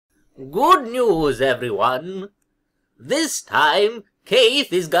Good news, everyone. This time,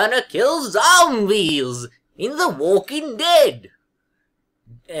 Caiyth is gonna kill zombies in The Walking Dead.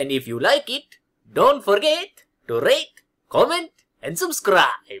 And if you like it, don't forget to rate, comment, and subscribe.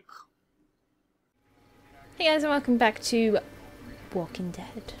 Hey guys, and welcome back to Walking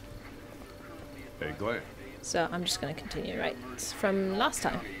Dead. Hey, Glen. So I'm just going to continue right from last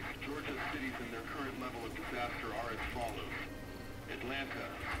time.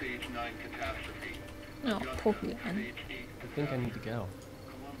 Oh, poor Glen. I think I need to go.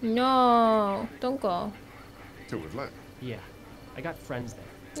 No, don't go. To Atlanta. Yeah, I got friends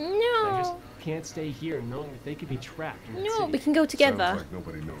there. No. I just can't stay here knowing that they could be trapped in that No, city. we can go together. Sounds like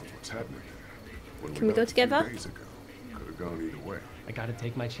nobody knows what's happening there. When Can we go left a few together? days ago, could have gone either way. I gotta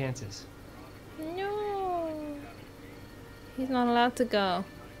take my chances. No. He's not allowed to go.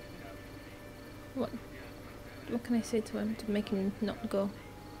 What can I say to him to make him not go?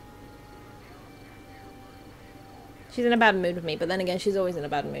 She's in a bad mood with me, but then again, she's always in a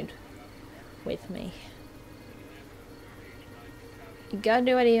bad mood with me. You gotta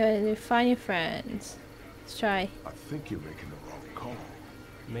do what you gotta do. Find your friends. Let's try. I think you're making the wrong call.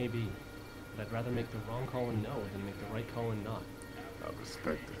 Maybe. But I'd rather make the wrong call and no than make the right call and not. I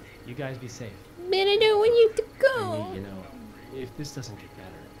respect that. You guys be safe. But I don't want you to And go. me, you know, if this doesn't get better,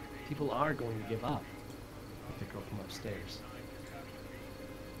 people are going to give up. Like the girl from upstairs.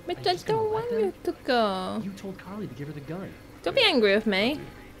 But Are I you just gonna don't let want you them? to go. You told Carly to give her the gun. Don't be angry with me.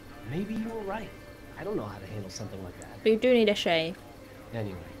 Maybe you were right. I don't know how to handle something like that. But you do need a shave.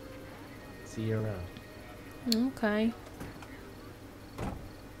 Anyway, see you around. Okay.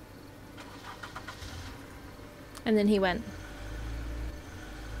 And then he went.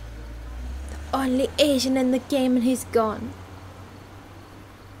 The only Asian in the game and he's gone.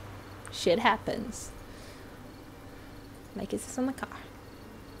 Shit happens. Like it says on the car.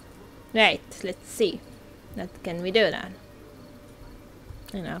 Right, let's see. What can we do then?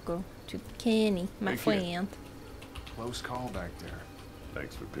 And I'll go to Kenny, my Hey, kid. friend. Close call back there.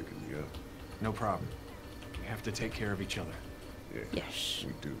 Thanks for picking me up. No problem. We have to take care of each other. Yeah, Yes.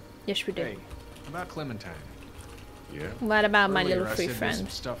 we do. Yes, we do. Hey, about Clementine. Yeah? What about my Earlier little I free said there's some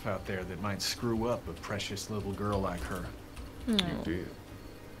friend? stuff out there that might screw up a precious little girl like her. You did.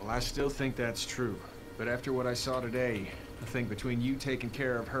 Well, I still think that's true. But after what I saw today, I think between you taking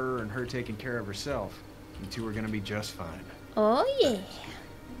care of her and her taking care of herself, you two are gonna be just fine. Oh yeah.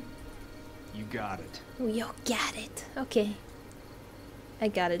 You got it. We all got it. Okay. I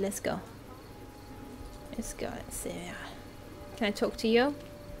got it. Let's go. Let's go. Let's see. Can I talk to you?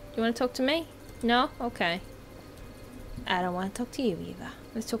 Do you want to talk to me? No? Okay. I don't want to talk to you either.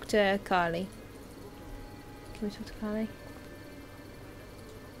 Let's talk to Carly. Can we talk to Carly?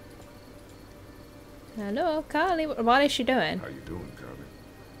 Hello, Carly. What is she doing? How you doing, Carly?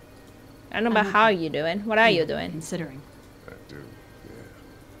 I don't know about how you doing. What are you doing? Considering. I do, yeah.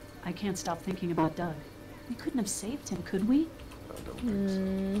 I can't stop thinking about Doug. We couldn't have saved him, could we? I don't think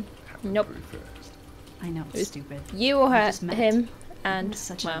so. Happened nope. pretty fast. I know, it's stupid. You or We her, just met. him, It and was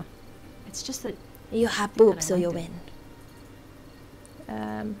such well, It's just that you have think that boobs, I so you liked win.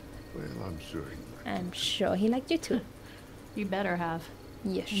 Well, I'm sure he liked I'm sure he liked you too. you better have.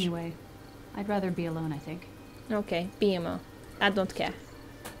 Yes. Anyway, I'd rather be alone, I think. Okay, BMO. I don't care.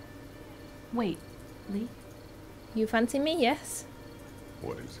 Wait, Lee, You fancy me? Yes.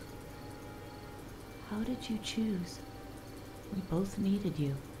 What is it? how did you choose? We both needed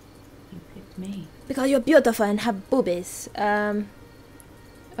you. You picked me. Because you're beautiful and have boobies. I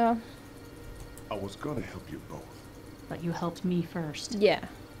was gonna help you both. But you helped me first. Yeah.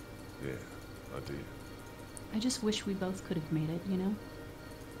 Yeah, I did. I just wish we both could have made it, you know?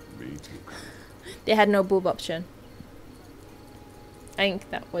 Me too, Carly. They had no boob option. I think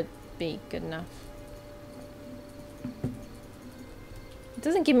that would be good enough. It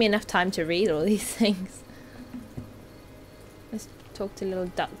doesn't give me enough time to read all these things. Let's talk to little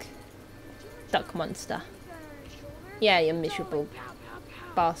duck. Duck monster. Yeah, you miserable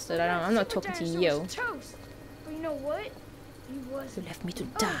bastard. I'm not talking to you. Toast. But you know what? He was. You left me to Oh,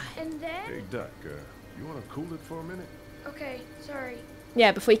 die. and then. Hey, Duck, you wanna cool it for a minute? Okay, sorry.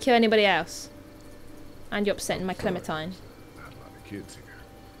 Yeah, before you kill anybody else. And you're upsetting my Clementine. Not a lot of kids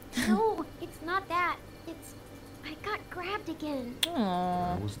here. No, it's not that. It's... I got grabbed again.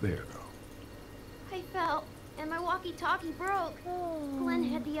 Aww. I was there, though. I fell, and my walkie-talkie broke. Glen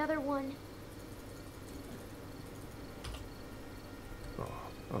had the other one. Oh,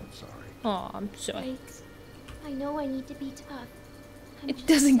 I'm sorry. Oh, I'm sorry. Thanks. I know I need to be tough. I'm It just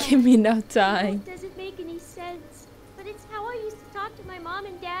doesn't sad. give me no I know time. it doesn't make any sense, but it's how I used to talk to my mom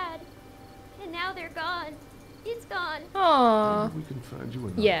and dad. And now they're gone. It's gone. Aww. Maybe we can find you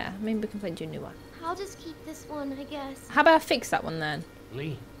another. Yeah, maybe we can find you a new one. I'll just keep this one, I guess. How about I fix that one then?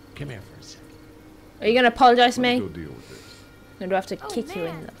 Lee, come here for a second. Are you gonna apologize to Let me? go deal with this. Or do I have to Oh kick you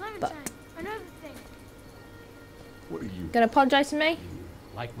in man, the Clementine, butt? another thing. What are you? Gonna apologize to me?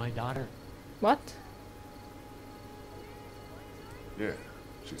 Like my daughter? What? Yeah,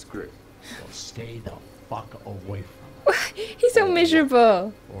 she's great. Well, stay the fuck away from her. He's so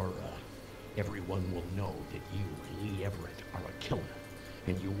miserable. Or everyone will know that you, Lee Everett, are a killer.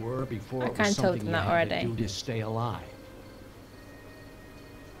 And you were before I it was kinda told something them you that had already. to do to stay alive.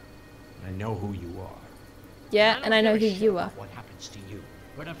 I know who you are. Yeah, don't and I know give a who shit you are. about what happens to you.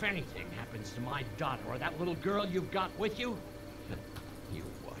 But if anything happens to my daughter or that little girl you've got with you, you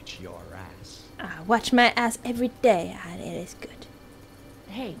watch your ass. I watch my ass every day, and it is good.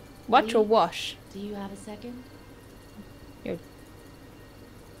 Hey, Watch or Lee, wash? do you have a second?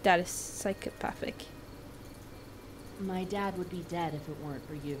 That is psychopathic. My dad would be dead if it weren't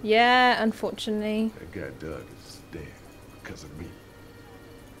for you. Yeah, unfortunately. That guy Doug is dead because of me.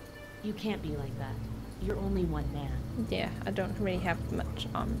 You can't be like that. You're only one man. Yeah, I don't really have much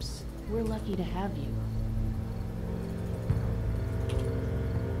arms. We're lucky to have you.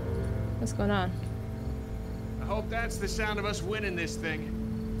 What's going on? I hope that's the sound of us winning this thing.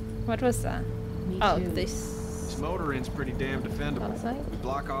 What was that? Me Oh, too. this. This motor inn's pretty damn defendable. Outside? We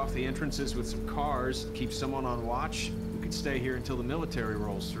block off the entrances with some cars, keep someone on watch. We could stay here until the military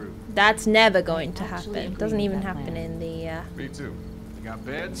rolls through. That's never going to actually happen. agree Doesn't with even that happen plan. in the. Me too. We got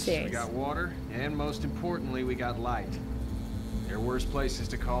beds, Serious. we got water, and most importantly, we got light. There are worse places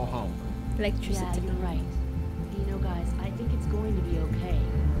to call home. Electricity. Yeah, you're right. You know, guys, I think it's going to be okay.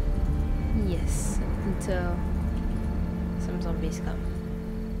 Yes, until some zombies come.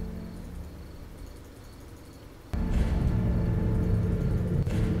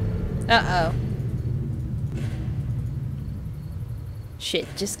 Uh-oh. Shit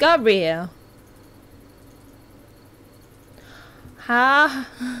just got real. Ha!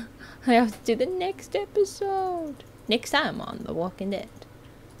 I have to do the next episode. Next time on The Walking Dead.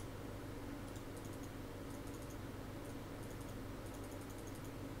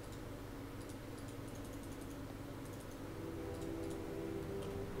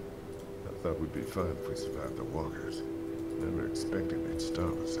 I thought we'd be fine if we survived the walkers. Never expected they'd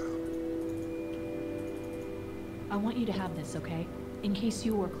starve us out. I want you to have this, okay? In case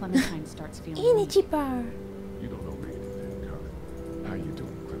you or Clementine starts feeling Energy weak. bar. You don't know me anything, Carmen. How you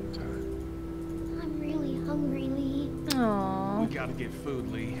doing, Clementine? I'm really hungry, Lee. Aww. We gotta get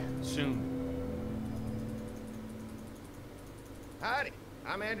food, Lee. Soon. Howdy,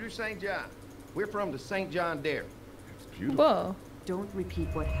 I'm Andrew St. John. We're from the St. John Dairy. It's beautiful. Whoa. Don't repeat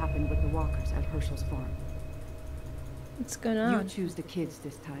what happened with the walkers at Herschel's farm. What's going You on? choose the kids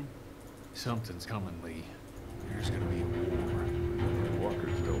this time. Something's coming, Lee. There's gonna be a war.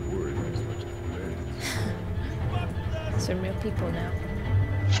 Walkers don't worry me as much as the bandits. Some real people now.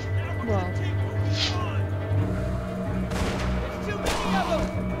 Whoa.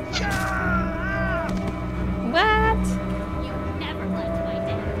 What? You never liked my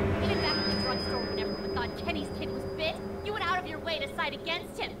dad. Even back at the drugstore when everyone thought Kenny's kid was bit, you went out of your way to side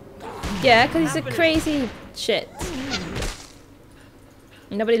against him. Yeah, because he's a crazy shit.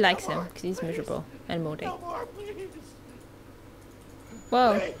 Nobody likes him because he's miserable and moody.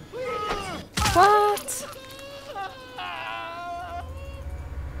 Whoa. What?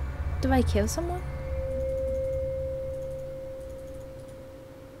 Do I kill someone?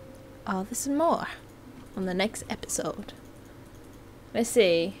 Oh, there's more on the next episode. Let's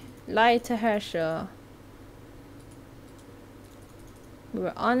see. Lie to Herschel. We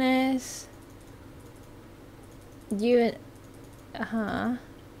were honest. You and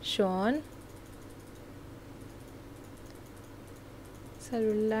Sean. Said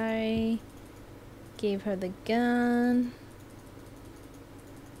we lie. Gave her the gun.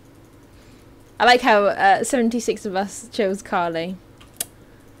 I like how 76 of us chose Carly.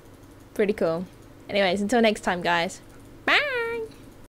 Pretty cool. Anyways, until next time, guys.